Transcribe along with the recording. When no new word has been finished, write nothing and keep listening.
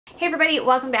Hey everybody,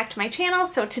 welcome back to my channel.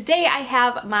 So today I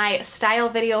have my style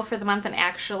video for the month, and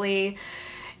actually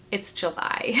it's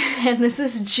July and this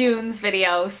is June's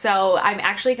video. So I'm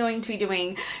actually going to be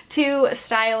doing two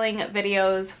styling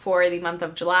videos for the month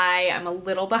of July. I'm a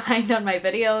little behind on my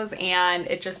videos and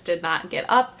it just did not get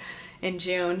up in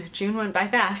June. June went by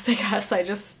fast, I guess. It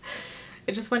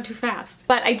just went too fast.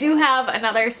 But I do have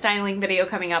another styling video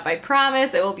coming up. I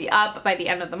promise it will be up by the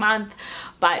end of the month,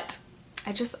 but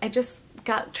I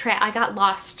got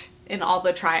lost in all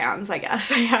the try-ons, I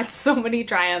guess. I had so many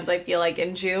try-ons, I feel like,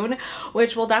 in June,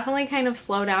 which will definitely kind of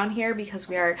slow down here because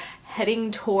we are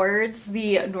heading towards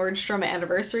the Nordstrom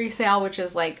anniversary sale, which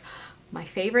is like my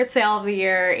favorite sale of the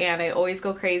year, and I always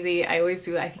go crazy. I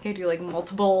think I do like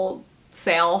multiple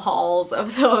sale hauls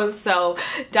of those, so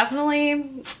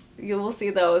definitely you will see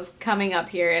those coming up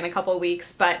here in a couple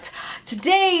weeks. But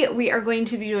today we are going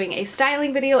to be doing a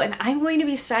styling video, and I'm going to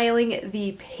be styling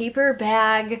the paper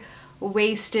bag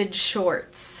waisted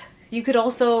shorts. You could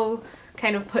also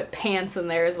kind of put pants in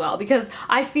there as well, because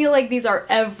I feel like these are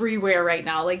everywhere right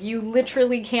now. Like, you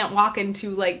literally can't walk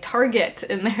into like Target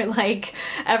and they're like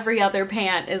every other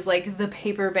pant is like the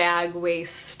paper bag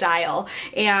waist style.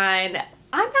 And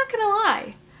I'm not gonna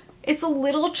lie, it's a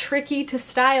little tricky to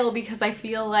style because I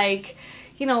feel like,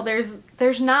 you know,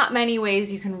 there's not many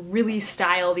ways you can really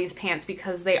style these pants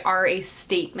because they are a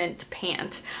statement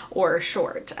pant or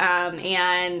short.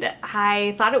 And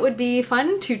I thought it would be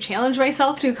fun to challenge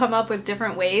myself to come up with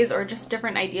different ways or just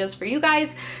different ideas for you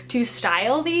guys to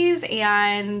style these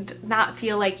and not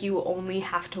feel like you only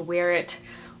have to wear it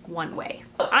one way.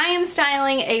 I am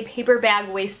styling a paper bag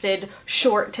waisted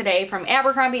short today from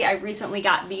Abercrombie. I recently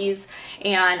got these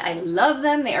and I love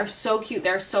them. They are so cute.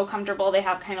 They're so comfortable. They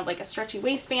have kind of like a stretchy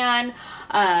waistband,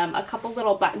 a couple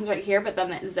little buttons right here, but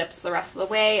then it zips the rest of the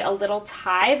way, a little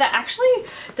tie that actually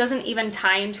doesn't even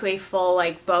tie into a full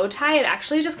like bow tie. It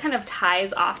actually just kind of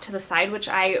ties off to the side, which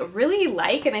I really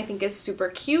like and I think is super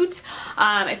cute.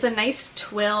 It's a nice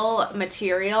twill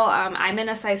material. I'm in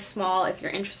a size small if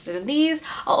you're interested in these.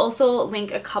 I'll also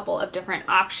link a couple of different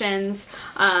options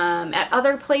at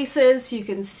other places so you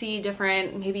can see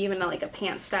different, maybe even like a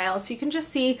pant style, so you can just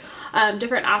see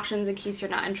different options in case you're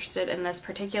not interested in this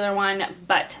particular one.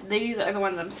 But these are the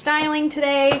ones I'm styling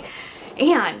today,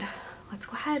 and let's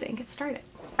go ahead and get started.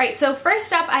 All right, so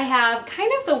first up I have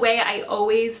kind of the way I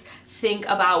always think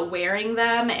about wearing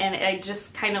them, and I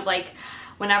just kind of like,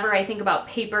 whenever I think about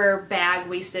paper bag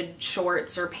waisted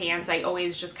shorts or pants, I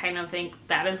always just kind of think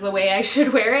that is the way I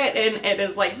should wear it, and it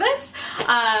is like this.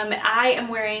 I am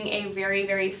wearing a very,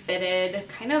 very fitted,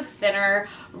 kind of thinner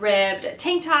ribbed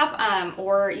tank top,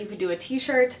 or you could do a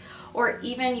t-shirt, or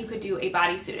even you could do a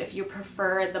bodysuit if you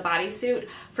prefer the bodysuit.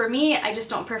 For me, I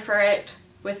just don't prefer it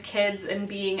with kids and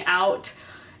being out.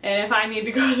 And if I need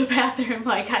to go to the bathroom,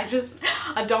 like I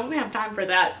don't have time for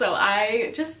that. So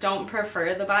I just don't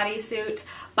prefer the bodysuit.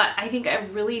 But I think a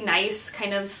really nice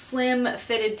kind of slim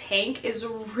fitted tank is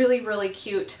really, really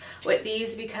cute with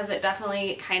these because it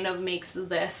definitely kind of makes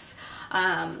this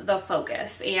the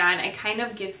focus. And it kind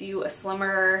of gives you a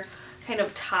slimmer kind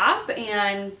of top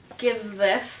and gives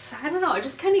this, I don't know, it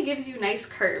just kind of gives you nice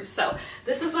curves. So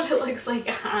this is what it looks like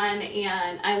on,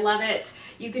 and I love it.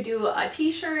 You could do a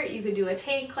t-shirt, you could do a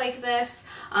tank like this.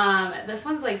 This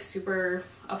one's like super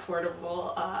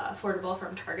affordable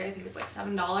from Target. I think it's like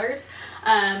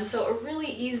 $7. So a really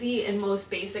easy and most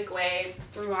basic way.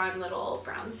 Threw on little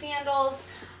brown sandals.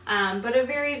 But a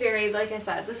very, very, like I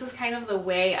said, this is kind of the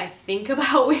way I think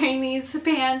about wearing these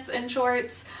pants and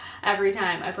shorts every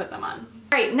time I put them on.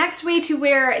 All right, next way to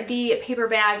wear the paper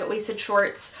bag waisted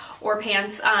shorts or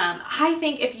pants. I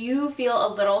think if you feel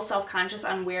a little self-conscious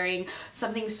on wearing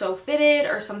something so fitted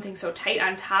or something so tight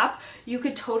on top, you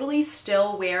could totally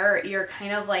still wear your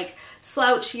kind of like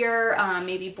slouchier,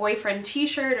 maybe boyfriend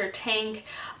t-shirt or tank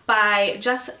by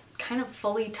just kind of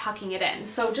fully tucking it in.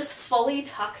 So just fully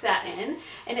tuck that in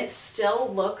and it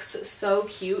still looks so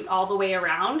cute all the way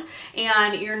around,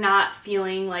 and you're not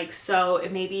feeling like, so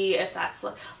maybe if that's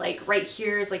like right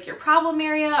here is like your problem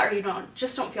area, or you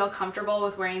just don't feel comfortable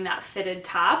with wearing that fitted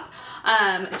top,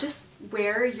 just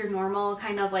wear your normal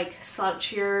kind of like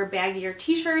slouchier, baggier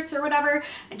t-shirts or whatever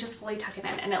and just fully tuck it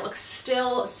in, and it looks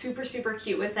still super, super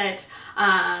cute with it.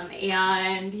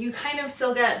 And you kind of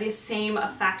still get the same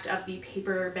effect of the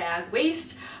paper bag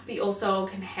waist, but you also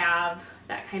can have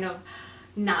that kind of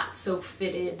not so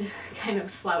fitted kind of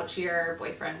slouchier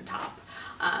boyfriend top.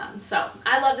 So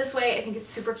I love this way. I think it's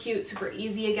super cute, super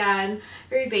easy again,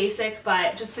 very basic,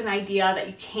 but just an idea that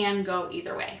you can go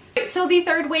either way. So the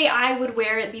third way I would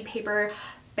wear the paper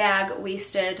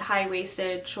bag-waisted,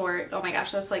 high-waisted, short, oh my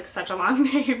gosh, that's like such a long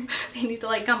name. They need to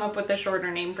like come up with a shorter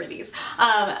name for these.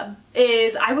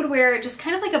 Is I would wear just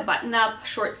kind of like a button-up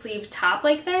short sleeve top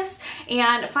like this,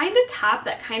 and find a top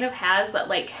that kind of has that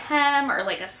like hem or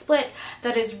like a split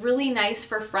that is really nice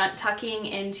for front tucking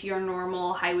into your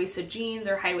normal high-waisted jeans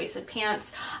or high-waisted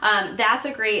pants.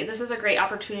 This is a great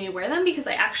opportunity to wear them because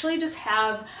I actually just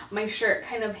have my shirt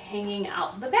kind of hanging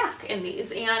out the back in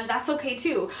these, and that's okay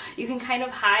too. You can kind of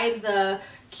hide the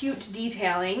cute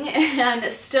detailing and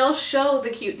still show the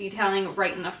cute detailing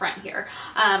right in the front here.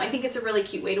 I think it's a really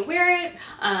cute way to wear it.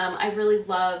 I really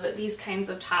love these kinds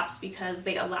of tops because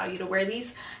they allow you to wear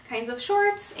these kinds of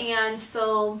shorts and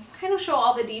still kind of show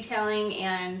all the detailing,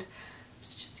 and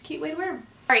it's just a cute way to wear them.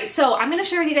 Alright, so I'm going to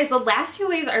share with you guys the last two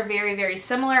ways are very, very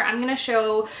similar. I'm going to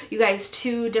show you guys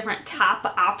two different top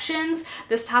options.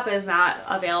 This top is not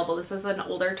available. This is an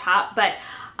older top, but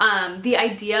the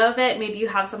idea of it, maybe you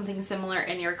have something similar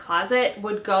in your closet,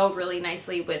 would go really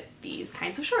nicely with these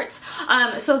kinds of shorts.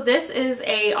 So this is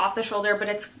a off the shoulder, but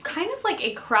it's kind of like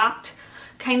a cropped,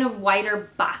 kind of wider,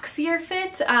 boxier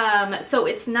fit. So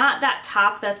it's not that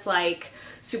top that's like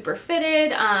super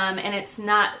fitted, and it's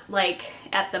not like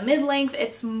at the mid-length.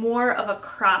 It's more of a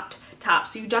cropped top,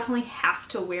 so you definitely have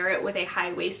to wear it with a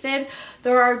high-waisted.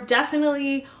 There are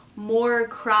definitely more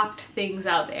cropped things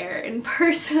out there, and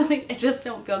personally I just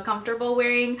don't feel comfortable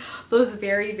wearing those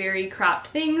very, very cropped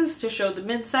things to show the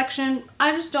midsection.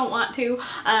 I just don't want to,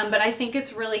 but I think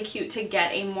it's really cute to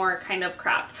get a more kind of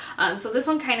cropped. So this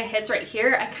one kind of hits right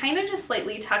here. I kind of just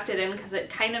slightly tucked it in because it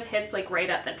kind of hits like right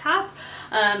at the top,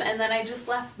 and then I just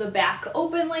left the back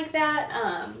open like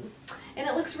that, and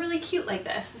it looks really cute like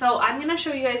this. So I'm going to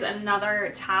show you guys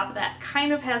another top that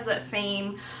kind of has that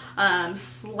same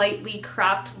slightly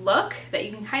cropped look, that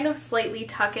you can kind of slightly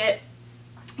tuck it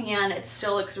and it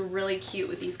still looks really cute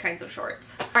with these kinds of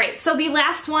shorts. Alright, so the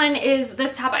last one is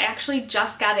this top. I actually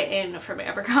just got it in from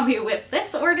Abercrombie with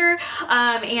this order,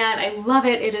 and I love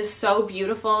it. It is so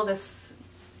beautiful. This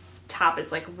top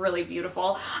is like really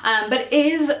beautiful, but it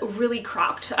is really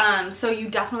cropped, so you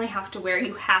definitely have to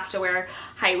wear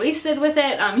high-waisted with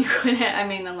it. You couldn't, I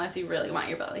mean, unless you really want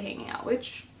your belly hanging out,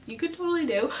 which you could totally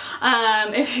do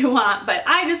if you want, but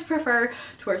I just prefer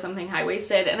to wear something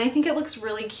high-waisted, and I think it looks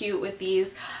really cute with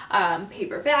these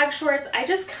paper bag shorts. I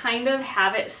just kind of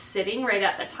have it sitting right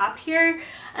at the top here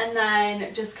and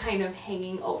then just kind of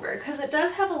hanging over because it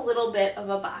does have a little bit of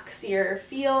a boxier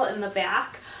feel in the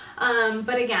back.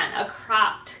 But again, a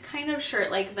cropped kind of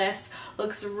shirt like this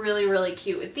looks really, really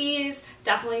cute with these.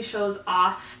 Definitely shows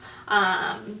off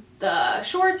the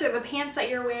shorts or the pants that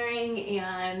you're wearing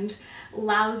and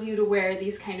allows you to wear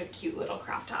these kind of cute little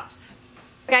crop tops.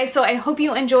 Guys, so I hope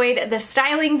you enjoyed the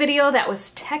styling video. That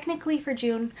was technically for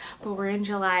June, but we're in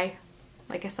July.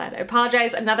 Like I said, I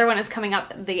apologize. Another one is coming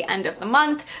up at the end of the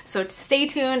month, so stay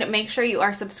tuned. Make sure you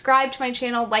are subscribed to my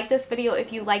channel, like this video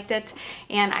if you liked it,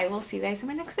 and I will see you guys in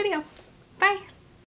my next video. Bye!